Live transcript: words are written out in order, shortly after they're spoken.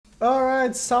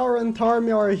Alright, Sour and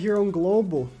Tarmi are here on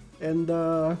Global, and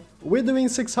we're doing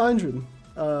 600.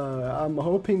 I'm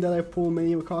hoping that I pull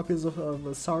many copies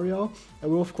of Sauriel. I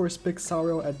will of course pick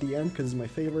Sauriel at the end because it's my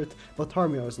favorite, but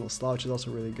Tarmiel is no slouch, it's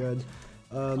also really good.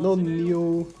 No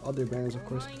new other banners of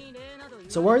course.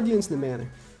 So what are the instant manner?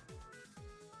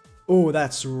 Oh,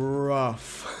 that's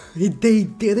rough. They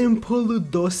didn't pull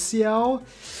Ludociel?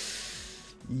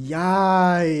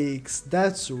 Yikes,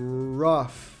 that's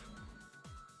rough.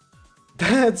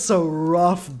 That's a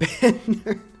rough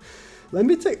banner. Let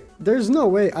me take... There's no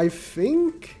way. I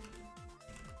think...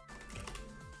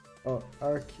 Oh,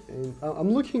 Archangel.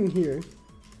 I'm looking here.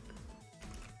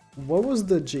 What was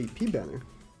the JP banner?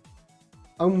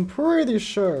 I'm pretty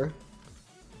sure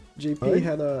JP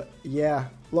had a... Yeah.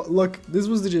 Look, this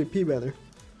was the JP banner.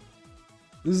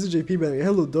 This is the JP banner. It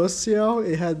had Ludociel,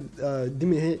 it had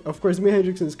Demon... Of course, Demon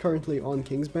Hendrickson is currently on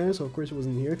King's banner, so of course it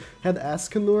wasn't here. It had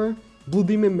Ascanor, Blue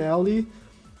Demon Mally.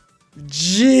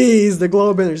 Jeez, the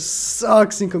global banner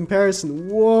sucks in comparison.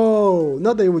 Whoa!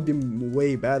 Not that it would be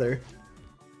way better,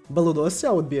 but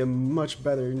Ludociel would be a much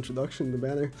better introduction to the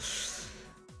banner.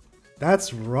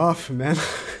 That's rough, man.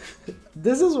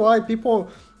 This is why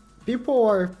people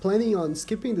are planning on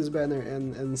skipping this banner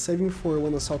and saving for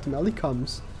when Assault Melee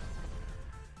comes.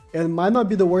 And it might not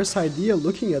be the worst idea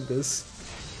looking at this.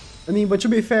 I mean, but to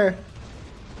be fair,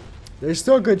 there's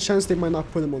still a good chance they might not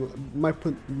put them on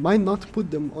might not put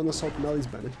them on Assault Melee's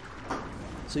banner.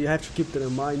 So you have to keep that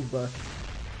in mind. But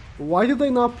why did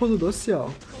they not put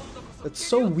Ludociel? It's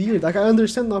so weird. Like, I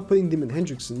understand not putting Demon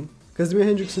Hendrickson because Demon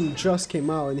Hendrickson just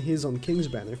came out and he's on King's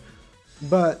banner.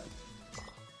 But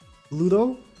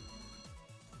Ludo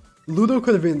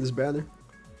could have been in this banner.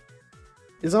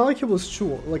 It's not like he was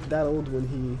too like that old when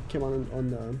he came out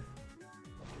on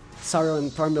Sauriel and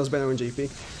Tarmiel's banner on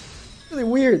JP. Really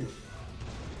weird.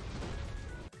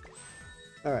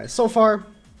 Alright, so far,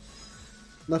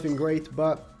 nothing great,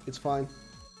 but it's fine.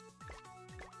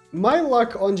 My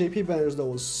luck on JP banners though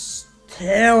was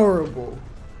terrible.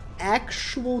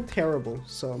 Actual terrible,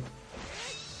 so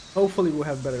hopefully we'll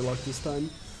have better luck this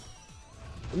time.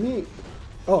 I mean,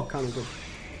 oh, kind of good.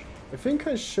 I think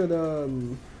I should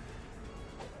turn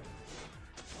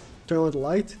on the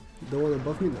light. The one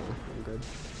above me? No, I'm good.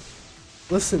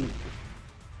 Listen,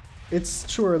 it's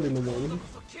too early in the morning.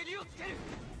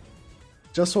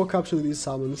 Just woke up to these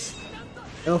summons.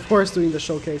 And of course doing the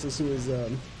showcase as soon as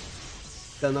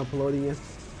done uploading it.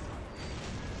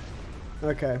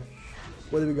 Okay.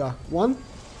 What do we got? One?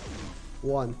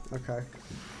 One. Okay.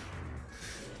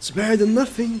 It's better than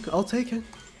nothing. I'll take it.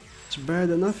 It's better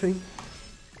than nothing.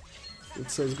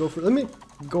 It says go for... Let me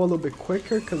go a little bit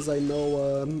quicker because I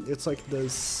know it's like the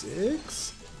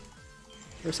 6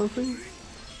 or something.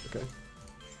 Okay.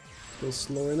 Let's go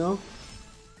slower now.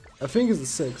 I think it's the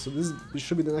 6, so this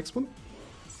should be the next one.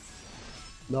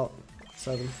 No,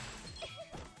 7th.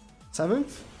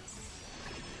 7th?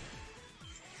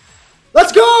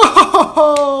 Let's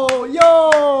go!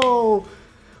 Yo!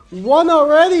 One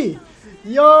already!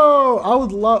 Yo! I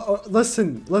would love...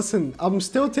 listen, I'm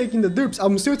still taking the dupes.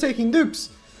 I'm still taking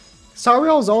dupes.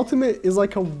 Sauriel's ultimate is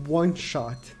like a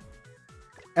one-shot.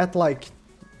 At like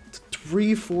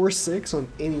 3, 4, 6 on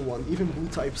anyone, even blue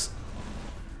types.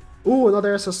 Ooh,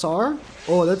 another SSR?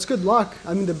 Oh, that's good luck.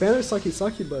 I mean, the banner's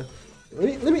sucky, but...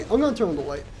 Let me... I'm gonna turn on the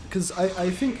light, because I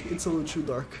think it's a little too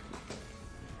dark.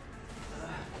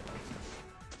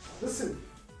 Listen.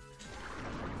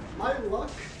 My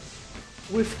luck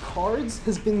with cards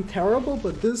has been terrible,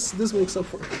 but this makes up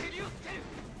for it.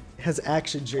 It has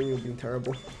actually genuinely been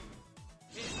terrible.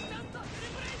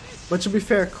 But to be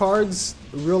fair, cards,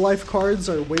 real life cards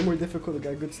are way more difficult to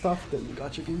get good stuff than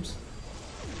gacha games.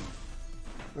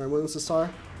 Alright, one SSR.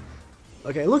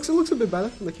 Okay, it looks a bit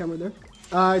better on the camera there.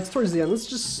 It's towards the end.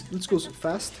 Let's go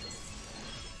fast.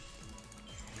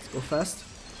 Let's go fast.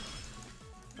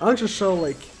 I don't just show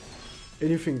like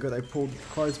anything good I pulled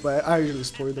cards, but I usually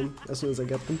store them as soon as I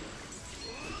get them.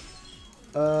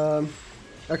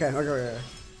 Okay.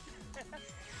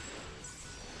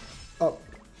 Oh,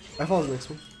 I found the next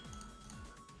one.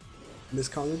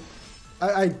 Miscounted.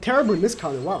 I terribly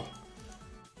miscounted. Wow.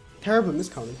 Terribly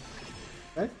miscounted.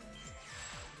 Okay.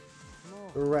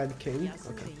 Red King.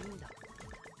 Okay.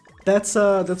 That's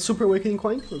Super Awakening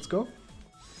coin. Let's go.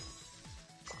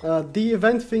 The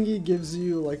event thingy gives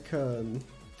you like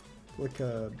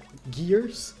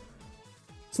gears.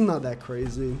 It's not that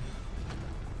crazy.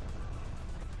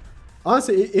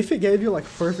 Honestly, if it gave you like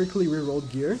perfectly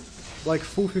rerolled gear, like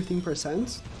full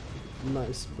 15%,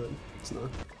 nice, but it's not.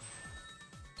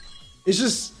 It's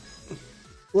just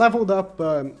leveled up,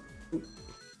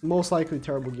 most likely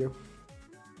terrible gear.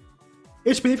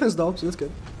 HP defense though, so that's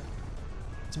good.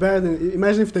 It's better than,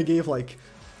 imagine if they gave like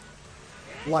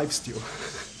lifesteal.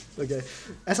 Okay,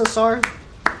 SSR,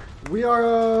 we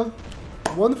are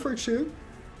 1 for 2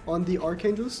 on the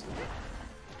Archangels.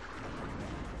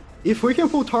 If we can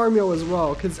pull Tarmiel as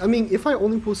well, because I mean, if I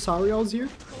only pull Sariels here,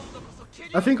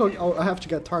 I think I'll have to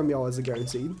get Tarmiel as a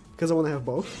guaranteed, because I want to have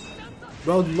both.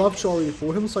 But I would love to already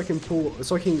pull him so I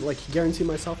can like guarantee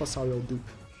myself a Sariel dupe.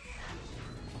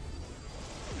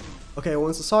 Okay,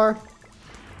 one SSR.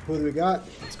 What do we got?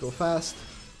 Let's go fast.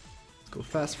 Let's go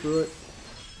fast through it.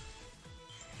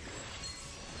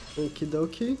 Okie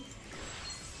dokie.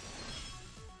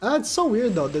 It's so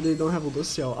weird though that they don't have a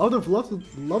Luciel. I would have loved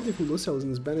if Luciel was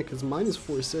in this banner because mine is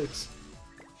 4-6.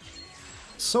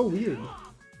 So weird.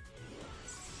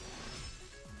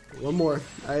 One more.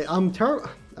 I'm terrible.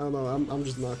 I don't know. I'm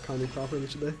just not counting properly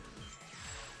today.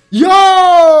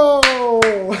 Yo!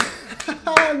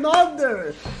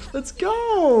 Another. Let's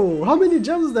go. How many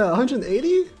gems is that?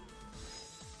 180?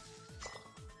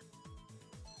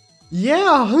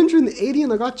 Yeah, 180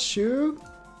 and I got 2.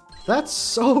 That's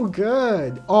so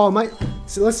good. Oh my,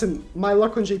 see, listen, my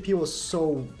luck on JP was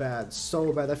so bad,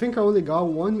 so bad. I think I only got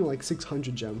one in like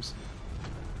 600 gems.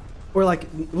 Or like,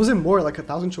 was it more, like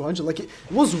 1,200? Like it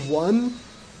was one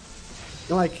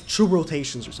in like 2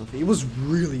 rotations or something. It was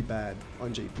really bad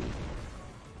on JP.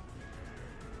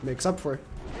 Makes up for it.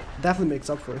 Definitely makes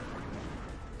up for it.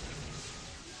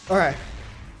 Alright.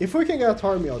 If we can get a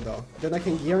Tarmiel though, then I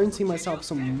can guarantee myself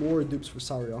some more dupes for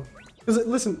Sariel. Because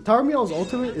listen, Tarmiel's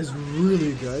ultimate is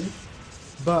really good,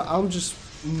 but I'm just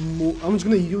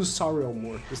gonna use Sariel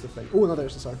more. Is the thing. Oh, another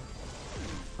SSR.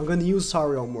 I'm gonna use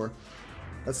Sariel more.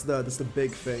 That's the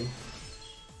big thing.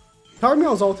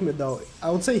 Tarmiel's ultimate though,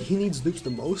 I would say he needs dupes the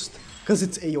most because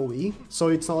it's AOE, so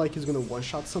it's not like he's gonna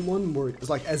one-shot someone more. It's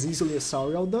like as easily as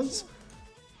Sariel does,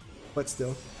 but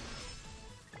still.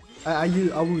 I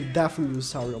would definitely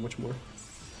use Sariel much more.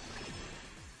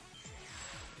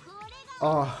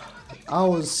 Oh,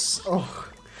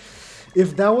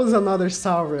 if that was another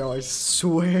Sariel, I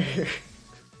swear.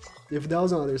 If that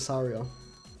was another Sariel.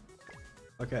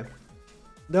 Okay.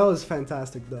 That was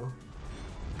fantastic though.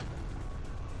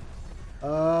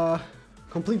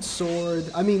 Complete sword.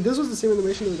 I mean, this was the same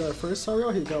animation that we got our first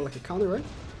Sariel. He got like a counter, right?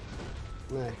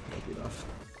 Nah, got beat off.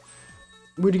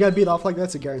 When you got beat off like that,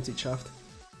 it's a guaranteed shaft.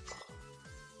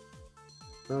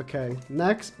 Okay,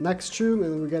 next tune,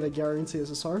 and then we get a guarantee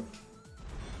SSR.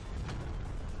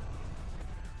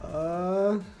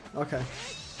 Okay.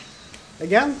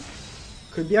 Again,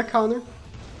 could be a counter.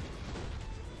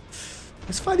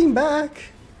 He's fighting back.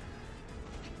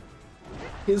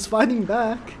 He's fighting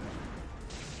back.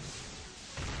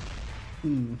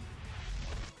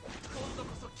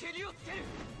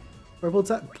 Purple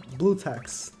text, blue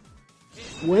text.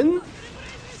 Win?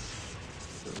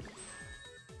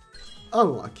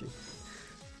 Unlucky.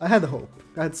 I had hope.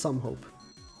 I had some hope.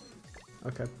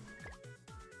 Okay.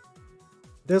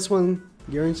 This one,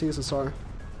 guaranteed SSR.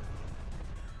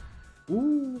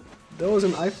 Ooh, that was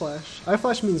an eye flash. Eye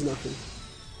flash means nothing,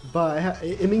 but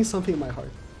it means something in my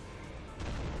heart.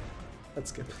 Let's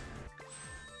skip.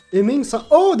 It means some.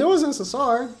 Oh, there was an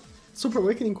SSR. Super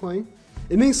Awakening coin.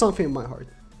 It means something in my heart.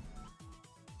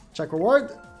 Check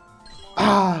reward.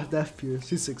 Ah, Death Pierce.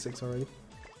 He's 6-6 already.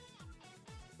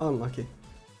 Unlucky.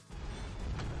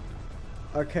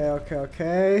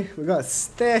 Okay. We got a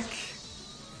stick.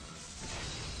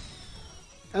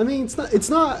 I mean, it's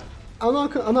not. I'm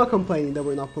not complaining that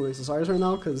we're not pulling SSRs right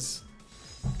now, because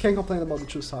can't complain about the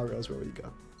true Sariels where we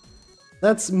go.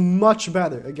 That's much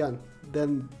better again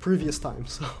than previous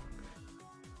times. So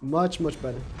much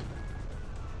better.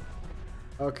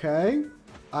 Okay,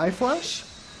 eye flash.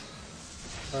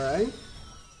 All right.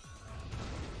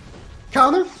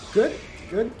 Counter. Good.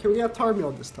 Can we get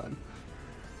Tarmiel this time?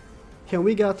 Can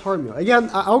we get Tarmiel again?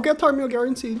 I'll get Tarmiel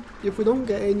guaranteed if we don't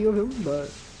get any of him,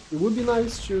 but. It would be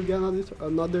nice to get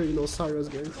another you know, Sariel's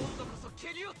guarantee.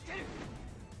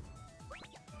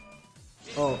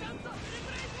 Oh.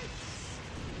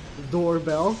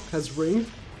 Doorbell has ringed.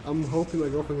 I'm hoping my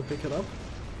girlfriend can pick it up.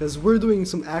 Because we're doing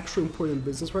some actual important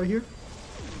business right here.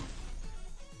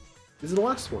 This is the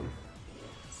last one.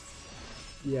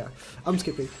 Yeah, I'm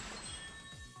skipping.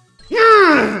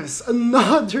 Yes!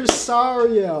 Another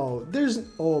Sariel! There's...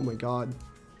 Oh my god.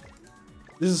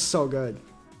 This is so good.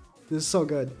 This is so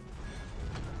good.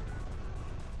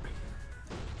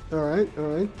 Alright.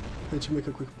 Let you make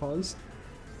a quick pause.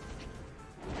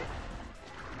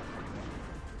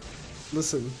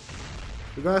 Listen.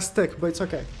 We got a stick, but it's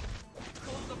okay.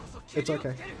 It's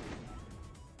okay.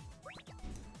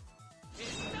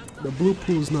 The blue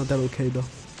pool's not that okay though.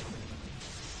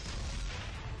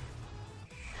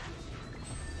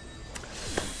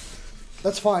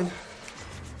 That's fine.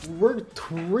 We're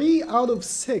 3 out of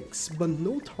 6, but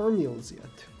no Tarmiels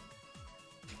yet.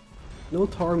 No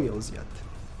Tarmiels yet.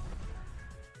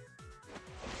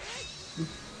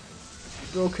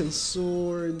 Broken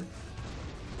sword.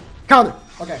 Counter!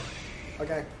 Okay.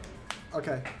 Okay.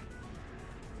 Okay.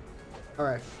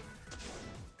 Alright.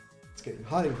 It's getting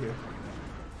hot in here.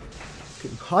 It's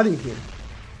getting hot in here.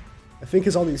 I think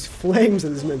it's all these flames that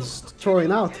this man's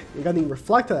throwing out. You're getting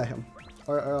reflected at him.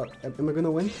 Or am I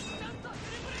gonna win?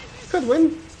 Could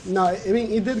win. No, I mean,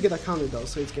 he did get a counter though,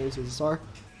 so it's guaranteed to SR.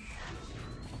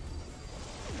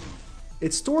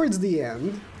 It's towards the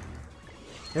end.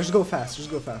 Just go fast, just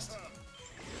go fast.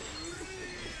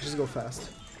 Just go fast.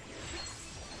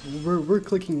 We're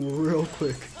clicking real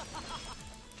quick.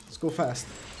 Let's go fast.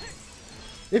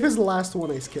 If it's the last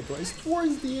one I skip, right? It's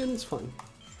towards the end, it's fine.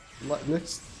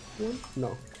 Next one?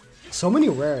 No. So many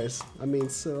rares. I mean,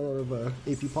 it's a lot of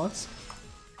AP pots.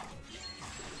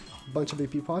 Bunch of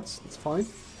AP pots, it's fine.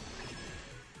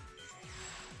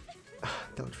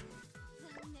 Don't.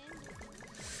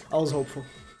 I was hopeful.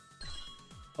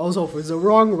 I was hopeful. It's the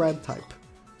wrong red type.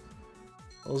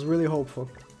 I was really hopeful.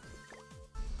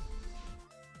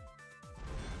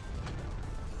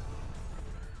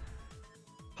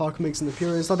 Hawk makes an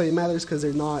appearance. Not that it matters because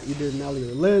they're not either Nelly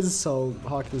or Liz, so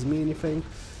Hawk doesn't mean anything.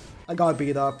 I got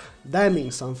beat up. That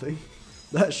means something.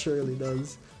 That surely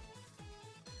does.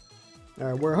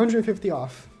 Alright, we're 150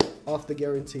 off the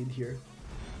guaranteed here.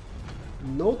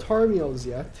 No Tarmiels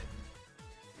yet.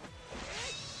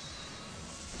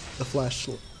 The flash.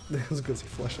 I was gonna say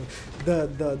flash.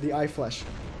 The eye flash.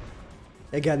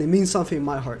 Again, it means something in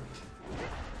my heart.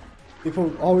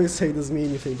 People always say it doesn't mean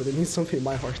anything, but it means something in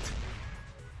my heart.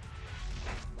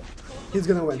 He's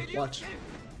gonna win. Watch.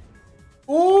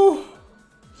 Oh!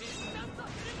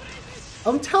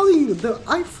 I'm telling you, the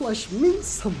eye flash means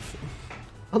something.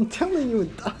 I'm telling you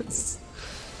it does.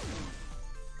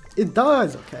 It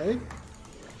does, okay?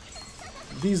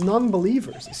 These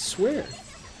non-believers, I swear.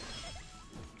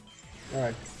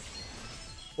 Alright.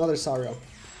 Another Sario.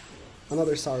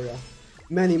 Another Sario.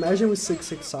 Man, imagine with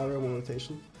 6/6 Sario in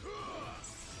rotation.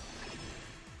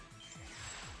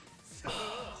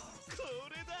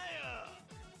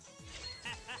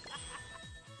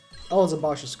 I was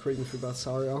about to scream for that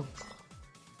Sario.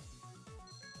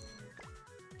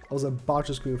 I was about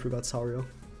to scream for that Sario.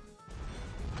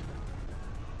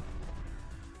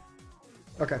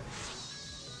 Okay.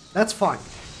 That's fine.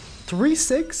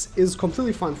 3/6 is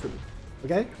completely fine for me.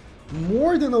 Okay?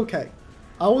 More than okay.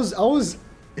 I was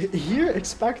here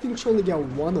expecting to only get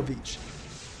one of each.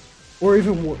 Or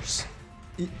even worse.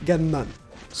 Get none.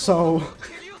 So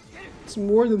it's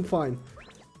more than fine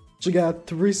to get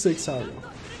 3/6 Sario.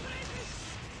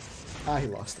 Ah, he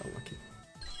lost. Unlucky.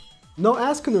 No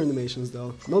Askener animations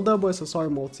though. No double SSR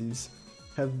multis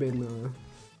have been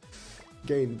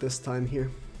gained this time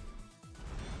here.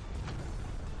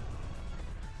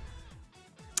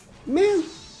 Man,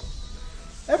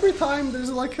 every time there's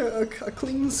like a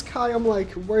clean sky, I'm like,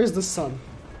 where's the sun?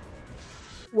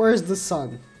 Where's the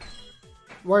sun?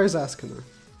 Where's Askener?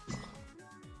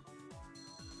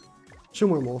 2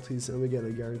 more multis and we get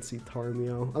a guaranteed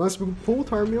Tarmio. Unless we pull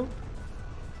Tarmio.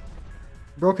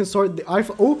 Broken sword, the eye.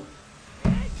 Oh!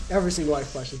 Every single eye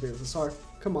flash has been SSR.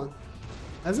 Come on.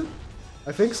 Has it?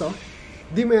 I think so.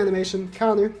 Demon animation,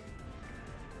 counter.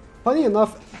 Funny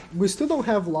enough, we still don't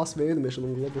have Lost Vein animation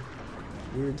on global.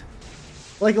 Weird.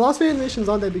 Like, Lost Vein animation is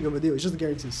not that big of a deal, it's just a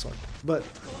guaranteed sword. But.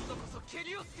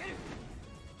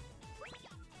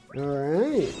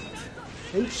 Alright.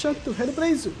 Headshot to Head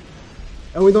Blazer.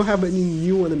 And we don't have any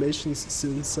new animations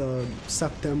since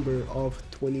September of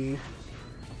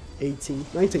 2019.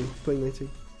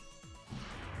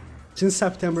 Since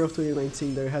September of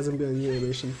 2019, there hasn't been a new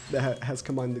animation that has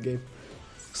come out in the game.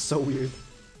 So weird.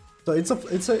 So it's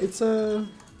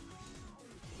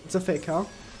a fake out.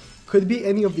 Could be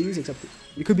any of these, except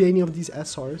it could be any of these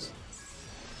SRs.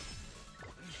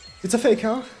 It's a fake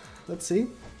out. Let's see.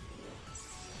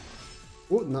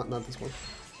 Oh, not this one.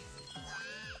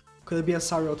 Could it be a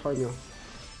Sario Tarmio?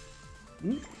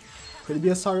 Could it be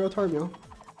a Sario Tarmio?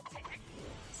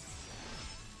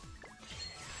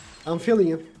 I'm feeling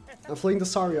it. I'm feeling the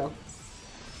Sario.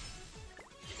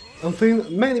 I'm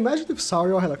feeling. Man, imagine if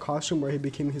Sario had a costume where he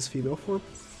became his female form.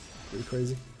 Pretty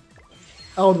crazy.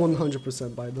 I would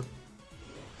 100% buy them.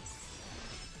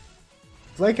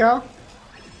 Flake out.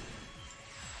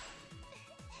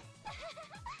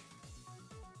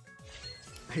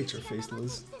 I hate your face,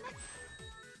 Liz.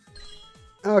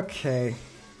 Okay.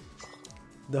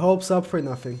 The hope's up for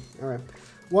nothing. Alright.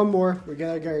 One more, we get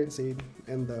our guaranteed,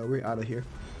 and we're out of here.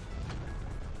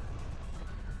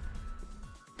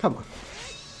 Come on.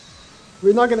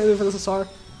 We're not gonna end with an SSR.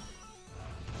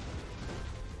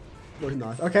 We're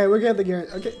not. Okay, we're getting the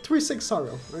guarantee. Okay, 3-6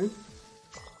 Sario, right?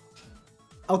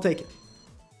 I'll take it.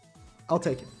 I'll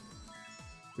take it.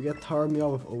 We get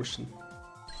Tarmia with Ocean.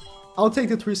 I'll take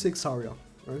the 3-6 Sario,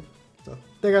 right? So,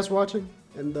 thank you guys for watching,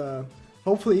 and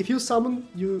hopefully if you summon,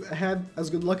 you had as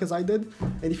good luck as I did,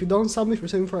 and if you don't summon, if you're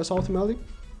saving for Assault Melody,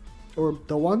 or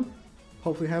the one,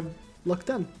 hopefully have luck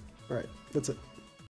then. Alright, that's it.